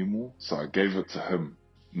think anymore? So I gave it to him,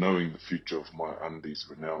 knowing the future of my undies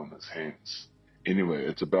were now in his hands. Anyway,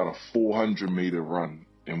 it's about a 400-meter run,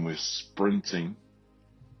 and we're sprinting,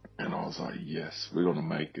 and I was like, yes, we're gonna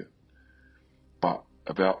make it. But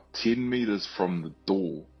about 10 meters from the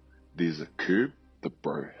door, there's a curb. The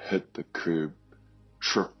bro hit the curb,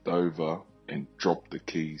 tripped over, and dropped the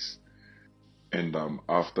keys. And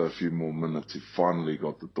after a few more minutes, he finally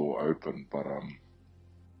got the door open. But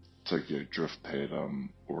Tokyo Drift had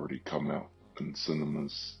already come out in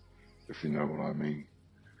cinemas, if you know what I mean.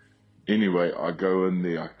 Anyway, I go in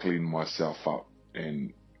there, I clean myself up,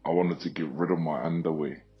 and I wanted to get rid of my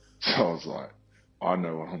underwear. So I was like, I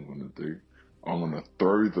know what I'm going to do. I'm going to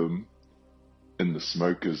throw them in the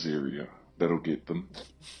smokers area. That'll get them.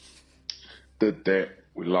 Did that.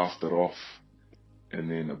 We laughed it off. And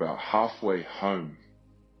then about halfway home,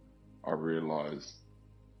 I realised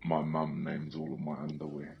my mum names all of my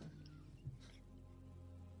underwear.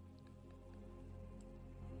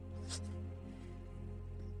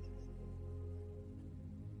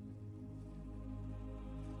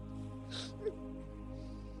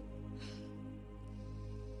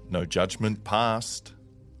 No judgment passed.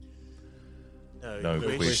 No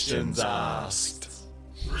questions asked.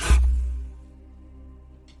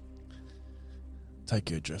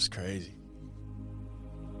 Tokyo Drift's crazy.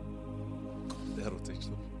 That'll teach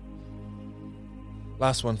them.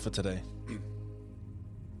 Last one for today.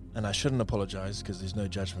 And I shouldn't apologize because there's no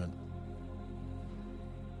judgment.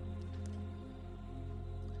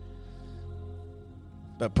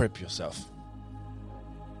 But prep yourself.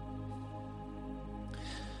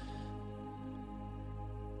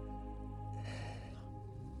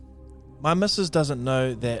 My missus doesn't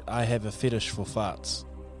know that I have a fetish for farts.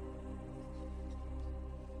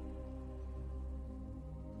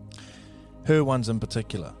 Her ones in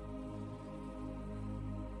particular.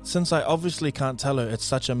 Since I obviously can't tell her, it's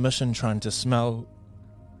such a mission trying to smell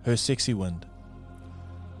her sexy wind.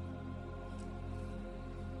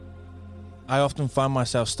 I often find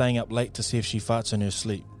myself staying up late to see if she farts in her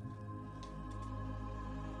sleep.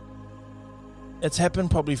 It's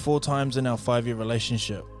happened probably 4 times in our 5-year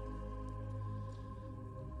relationship.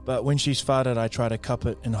 But when she's farted, I try to cup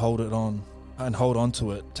it and hold on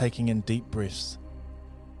to it, taking in deep breaths.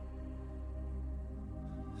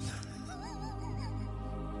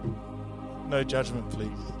 No judgment, please.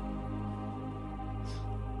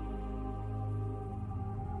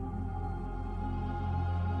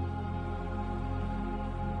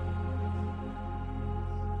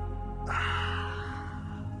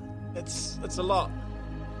 It's a lot.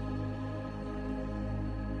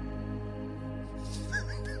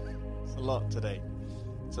 It's a lot today.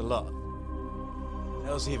 It's a lot.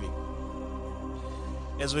 That was heavy.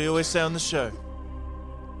 As we always say on the show,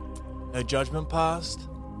 no judgment passed.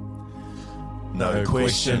 No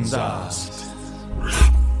questions asked.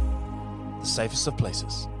 The safest of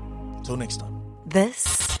places. Till next time.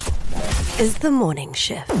 This is the morning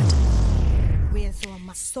shift. Where's all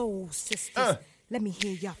my soul sisters? Let me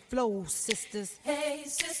hear your flow, sisters. Hey,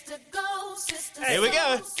 sister, go, sister. Here we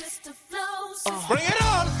go. Sister, flow, sister. Bring it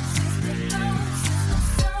on.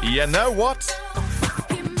 You know what?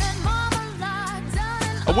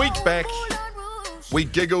 A week back, we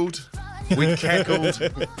giggled, we cackled,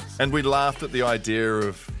 and we laughed at the idea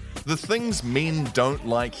of the things men don't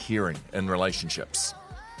like hearing in relationships.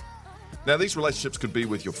 Now, these relationships could be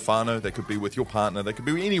with your whānau, they could be with your partner, they could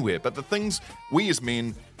be anywhere, but the things we as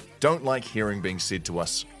men don't like hearing being said to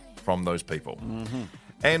us from those people. Mm-hmm.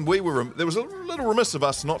 And there was a little remiss of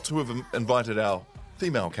us not to have invited our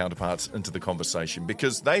female counterparts into the conversation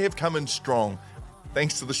because they have come in strong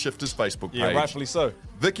thanks to the Shifters Facebook page. Yeah, rightfully so.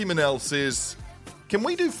 Vicky Manel says, can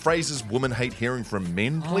we do phrases women hate hearing from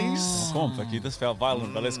men, please? Oh, come on, Vicky. This felt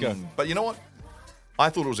violent, but let's go. But you know what? I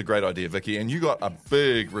thought it was a great idea, Vicky, and you got a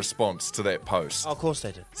big response to that post. Oh, of course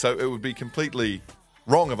they did. So it would be completely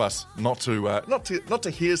wrong of us not to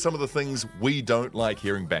hear some of the things we don't like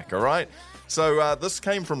hearing back, all right? So this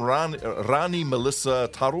came from Rani Melissa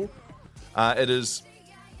Taro.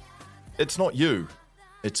 It's not you,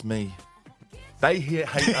 it's me. They hate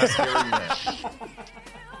us hearing that.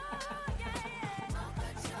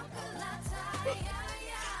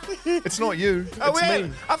 It's not you, it's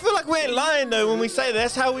me. I feel like we ain't lying though when we say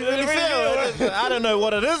that's how we really feel. I don't know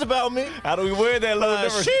what it is about me. How do we word that a little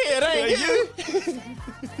different? Shit, it ain't you.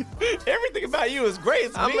 Everything about you is great.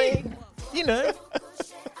 It's me. I mean, you know.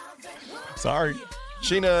 Sorry.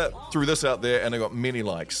 Sheena threw this out there and it got many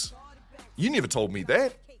likes. You never told me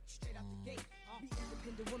that.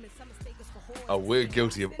 Oh, we're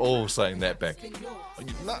guilty of all saying that back. You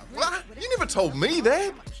never told me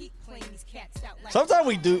that. Sometimes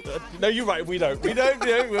we do. No, you're right. We don't. We don't.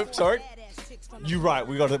 No, sorry. You're right.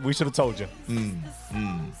 We should have told you.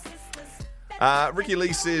 Ricky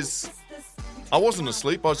Lee says, I wasn't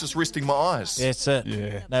asleep. I was just resting my eyes. That's it.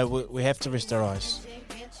 Yeah. No, we have to rest our eyes.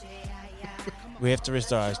 We have to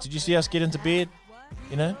rest our eyes. Did you see us get into bed?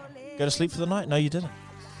 You know, go to sleep for the night? No, you didn't.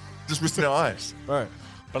 Just resting our eyes. Bro.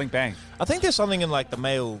 Blink bang. I think there's something in like the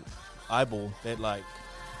male eyeball that like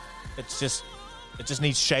it just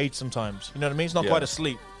needs shade sometimes. You know what I mean? It's not quite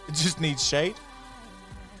asleep. It just needs shade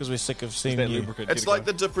because we're sick of seeing you. It's like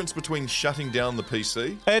the difference between shutting down the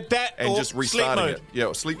PC and just restarting it.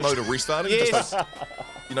 Yeah, sleep mode or restarting. Yes. Just like,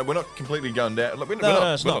 we're not completely going down. We're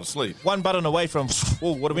not asleep. One button away from.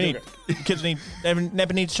 Oh, what do we need? Kids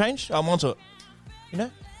never need to change. I'm onto it. You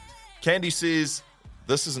know. Candy says,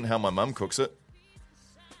 "This isn't how my mum cooks it."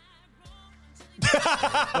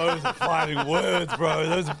 Those are fighting words, bro.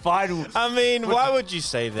 Those are fighting. I mean, why would you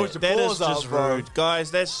say that? That is just rude, guys.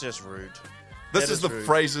 That's just rude. This is the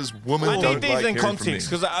phrases women don't like hearing from men. I need these in context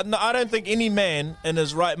because I don't think any man in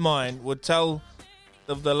his right mind would tell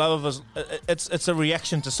the love of us. It's a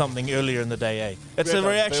reaction to something earlier in the day, eh? It's a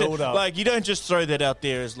reaction. Like, you don't just throw that out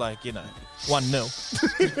there as, like, 1-0.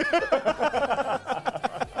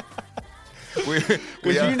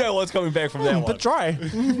 Because you know what's coming back from that one. But try.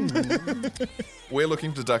 We're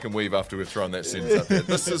looking to duck and weave after we've thrown that sentence out there.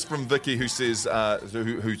 This is from Vicky, who says,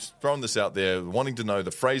 who's thrown this out there, wanting to know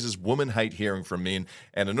the phrases women hate hearing from men.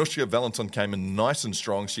 And Anushka Valentin came in nice and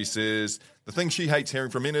strong. She says, the thing she hates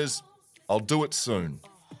hearing from men is, I'll do it soon.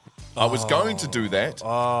 I was going to do that.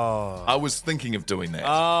 I was thinking of doing that.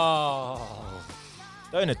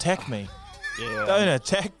 Don't attack me. Yeah. Don't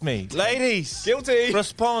attack me. Ladies. Guilty.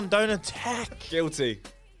 Respond. Don't attack. Guilty.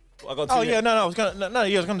 I got I was going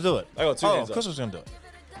to do it. I got 2 hands of course I was going to do it.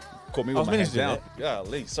 Caught me with my hands down. Yeah,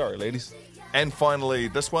 sorry, ladies. And finally,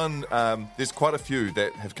 this one, there's quite a few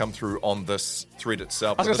that have come through on this thread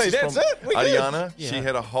itself. I was going to say, that's it. Ariana, she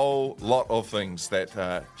had a whole lot of things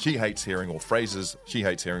that she hates hearing, or phrases she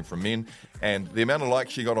hates hearing from men. And the amount of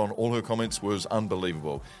likes she got on all her comments was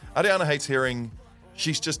unbelievable. Ariana hates hearing,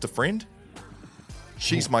 she's just a friend.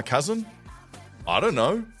 She's my cousin. I don't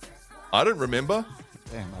know. I don't remember.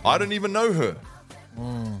 Damn, I don't even know her.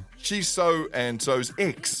 She's so and so's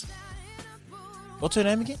ex. What's her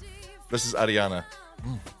name again? This is Ariana.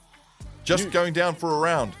 Just going down for a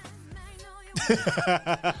round.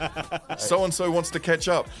 So-and-so wants to catch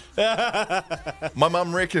up. My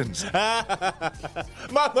mum reckons. My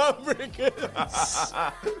mum reckons.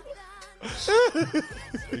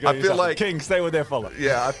 I feel like King, stay with their follow.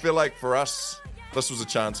 Yeah, I feel like for us, this was a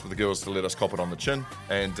chance for the girls to let us cop it on the chin.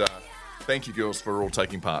 And thank you, girls, for all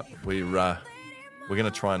taking part. We're going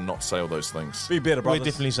to try and not say all those things. Be better, brothers. We're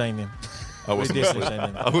definitely saying them. I wasn't listening.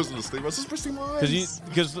 I wasn't listening. I was just pressing my eyes.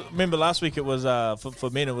 Because remember last week it was for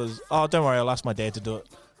men it was, don't worry, I'll ask my dad to do it.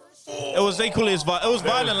 It was equally as violent. It was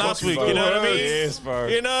violent last week. You know what I mean? Yes, bro.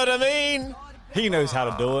 You know what I mean? He knows how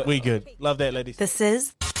to do it. We good. Love that, ladies. This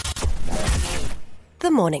is The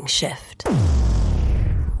Morning Shift.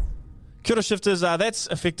 Kia ora, shifters. That's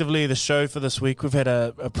effectively the show for this week. We've had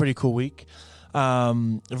a pretty cool week.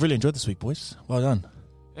 I've really enjoyed this week, boys. Well done.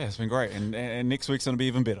 Yeah, it's been great. And next week's going to be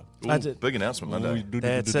even better. Ooh, big announcement Monday.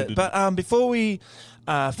 That's it. But before we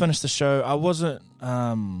finish the show, I wasn't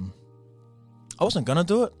going to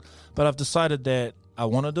do it, but I've decided that I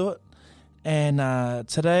want to do it. And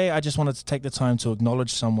today I just wanted to take the time to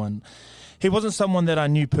acknowledge someone. He wasn't someone that I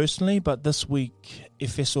knew personally, but this week,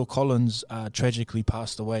 Efeso Collins tragically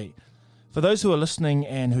passed away. For those who are listening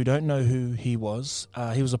and who don't know who he was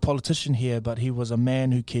a politician here, but he was a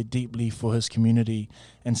man who cared deeply for his community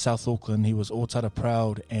in South Auckland. He was Otara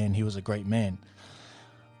proud, and he was a great man.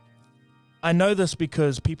 I know this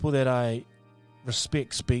because people that I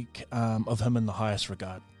respect speak of him in the highest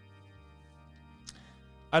regard.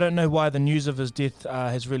 I don't know why the news of his death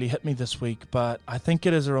has really hit me this week, but I think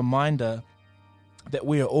it is a reminder that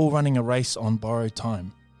we are all running a race on borrowed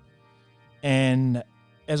time. And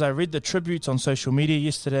as I read the tributes on social media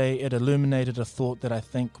yesterday, it illuminated a thought that I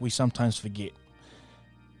think we sometimes forget.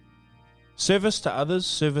 Service to others,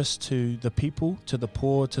 service to the people, to the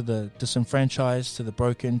poor, to the disenfranchised, to the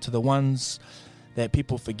broken, to the ones that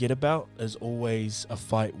people forget about is always a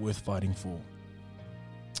fight worth fighting for.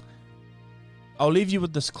 I'll leave you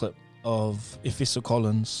with this clip of Efeso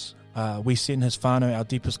Collins. We send his whānau our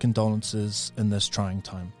deepest condolences in this trying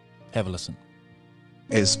time. Have a listen.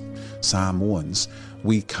 As Samoans,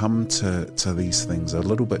 we come to these things a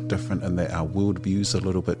little bit different in that our worldview's a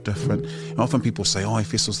little bit different. And often people say,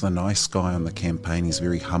 Efeso's the nice guy on the campaign, he's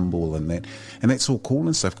very humble and that's all cool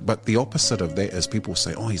and stuff. But the opposite of that is people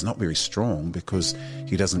say, he's not very strong because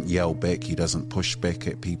he doesn't yell back, he doesn't push back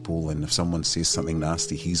at people, and if someone says something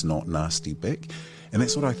nasty, he's not nasty back. And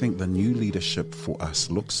that's what I think the new leadership for us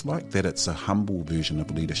looks like, that it's a humble version of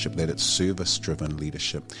leadership, that it's service-driven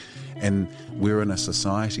leadership. And we're in a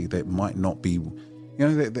society that might not be,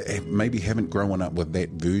 that maybe haven't grown up with that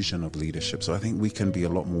version of leadership. So I think we can be a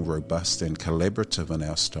lot more robust and collaborative in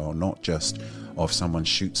our style, not just if someone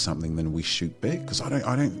shoots something, then we shoot back. Because I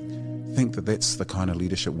don't think that that's the kind of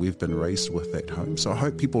leadership we've been raised with at home. So I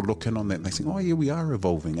hope people look in on that and they think, we are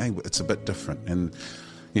evolving. Hey, it's a bit different. And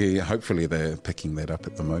yeah, hopefully they're picking that up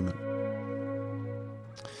at the moment.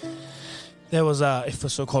 There was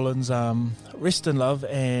Efeso Collins, rest in love,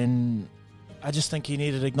 and I just think he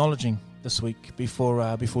needed acknowledging this week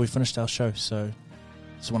before we finished our show. So,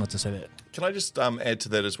 just wanted to say that. Can I just add to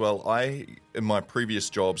that as well? I, in my previous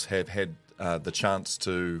jobs, have had the chance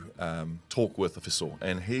to talk with Efeso,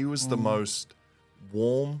 and he was the most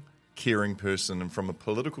warm, caring person. And from a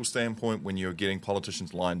political standpoint, when you're getting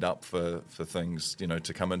politicians lined up for things,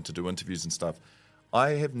 to come in to do interviews and stuff, I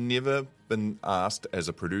have never been asked as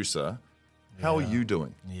a producer How are you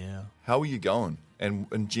doing? Yeah. How are you going?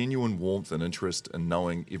 And genuine warmth and interest in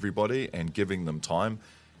knowing everybody and giving them time.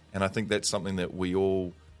 And I think that's something that we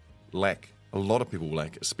all lack. A lot of people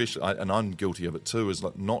lack, especially, and I'm guilty of it too, is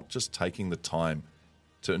like not just taking the time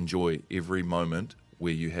to enjoy every moment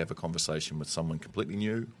where you have a conversation with someone completely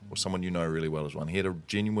new or someone you know really well as well. And he had a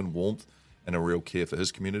genuine warmth and a real care for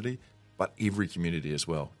his community, but every community as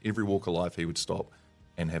well. Every walk of life he would stop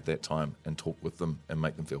and have that time and talk with them and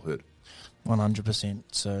make them feel heard. 100%.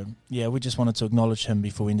 So, yeah, we just wanted to acknowledge him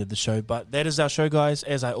before we ended the show. But that is our show, guys.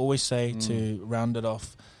 As I always say, to round it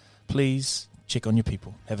off, please check on your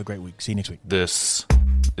people. Have a great week. See you next week. This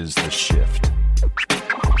is The Shift.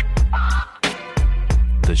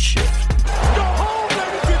 The Shift. Go home,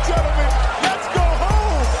 ladies and gentlemen. Let's go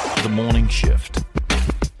home. The Morning Shift.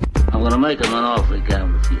 I'm going to make him an offer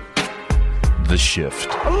again with you. The Shift.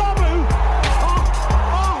 I love you.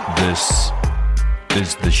 This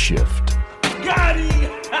is The Shift. Got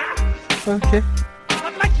it. Okay.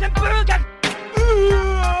 I'd like some burger.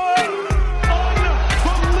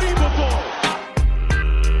 Unbelievable.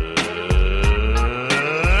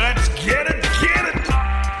 Let's get it.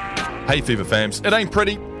 Hey, Fever fams, it ain't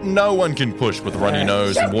pretty. No one can push with a runny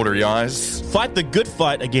nose and watery eyes. Fight the good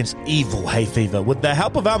fight against evil hay fever with the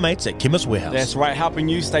help of our mates at Chemist Warehouse. That's right, helping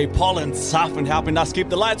you stay pollen tough and helping us keep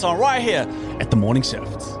the lights on right here at the Morning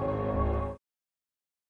Shift.